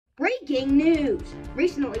Breaking news!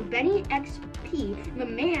 Recently, Benny XP, the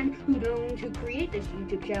man who known to create this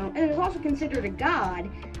YouTube channel and is also considered a god,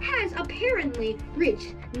 has apparently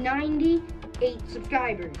reached 98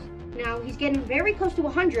 subscribers. Now, he's getting very close to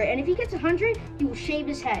 100, and if he gets 100, he will shave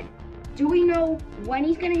his head. Do we know when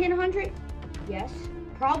he's going to hit 100? Yes,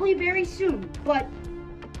 probably very soon, but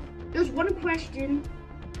there's one question.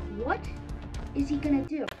 What is he going to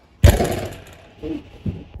do?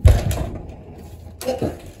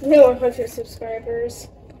 No 100 subscribers.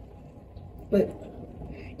 Wait.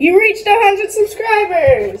 You reached 100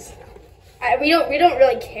 subscribers! We don't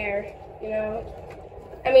really care, you know?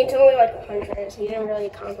 I mean, it's only like 100, so you didn't really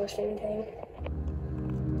accomplish anything.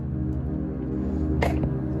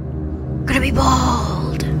 Gonna be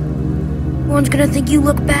bald. Everyone's gonna think you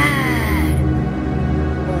look bad.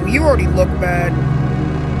 Well, you already look bad.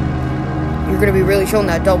 You're gonna be really showing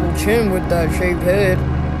that double chin with that shaved head.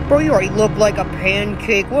 Bro, you already look like a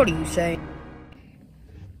pancake. What are you saying?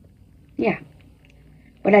 Yeah.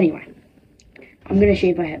 But anyway, I'm gonna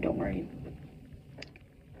shave my head, don't worry.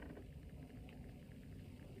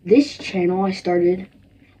 This channel I started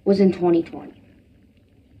was in 2020.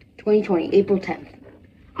 2020, April 10th.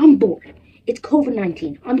 I'm bored. It's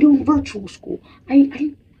COVID-19. I'm doing virtual school. I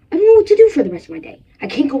don't know what to do for the rest of my day. I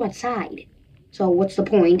can't go outside. So what's the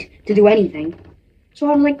point to do anything?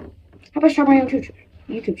 So I was like, how about I start my own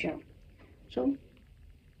YouTube channel? So,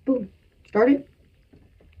 boom. Started.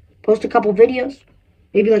 Post a couple videos.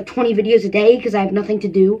 Maybe like 20 videos a day because I have nothing to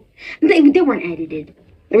do. They weren't edited.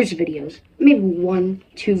 They were just videos. Maybe 1,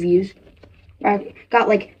 2 views. I got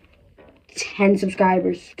like 10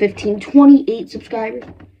 subscribers, 15, 28 subscribers.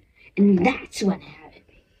 And that's when it happened.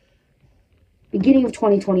 Beginning of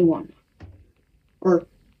 2021. Or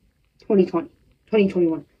 2020.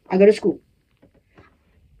 2021. I go to school.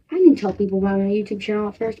 I didn't tell people about my YouTube channel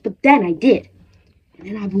at first, but then I did. And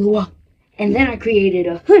then I blew up. And then I created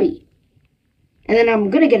a hoodie. And then I'm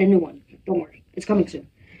going to get a new one. Don't worry. It's coming soon.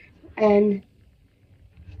 And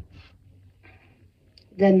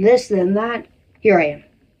then this, then that. Here I am.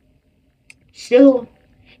 Still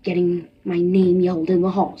getting my name yelled in the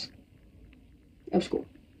halls of school.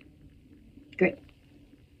 Great.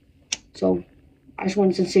 So, I just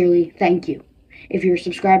want to sincerely thank you. If you're a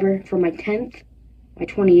subscriber for my 10th, my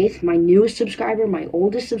 28th, my newest subscriber, my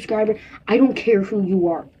oldest subscriber, I don't care who you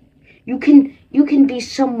are. You can be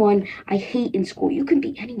someone I hate in school. You can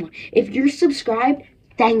be anyone. If you're subscribed,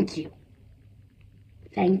 thank you.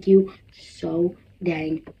 Thank you so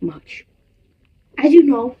dang much. As you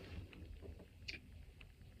know,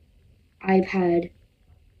 I've had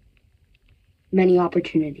many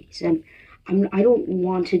opportunities, and I don't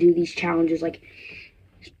want to do these challenges like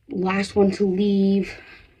last one to leave,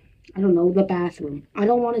 I don't know, the bathroom. I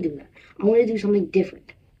don't want to do that. I want to do something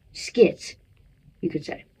different. Skits, you could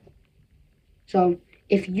say. So,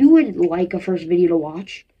 if you would like a first video to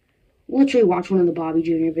watch, literally watch one of the Bobby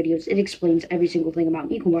Jr. videos. It explains every single thing about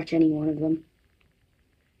me. You can watch any one of them.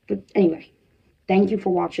 But anyway, thank you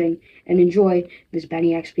for watching, and enjoy this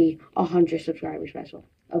Benny XP 100 subscriber special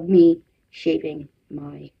of me shaving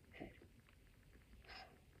my head.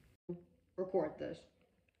 Record this.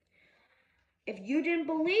 If you didn't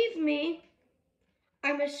believe me,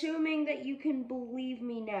 I'm assuming that you can believe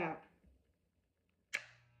me now.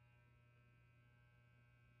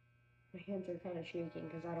 My hands are kind of shaking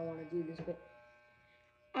because I don't want to do this, but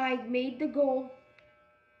I made the goal.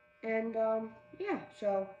 And, yeah,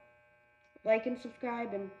 so like and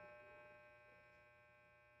subscribe, and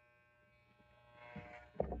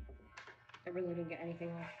I really didn't get anything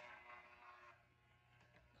off.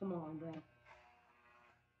 Come on, bro.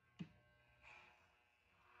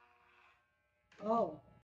 Oh.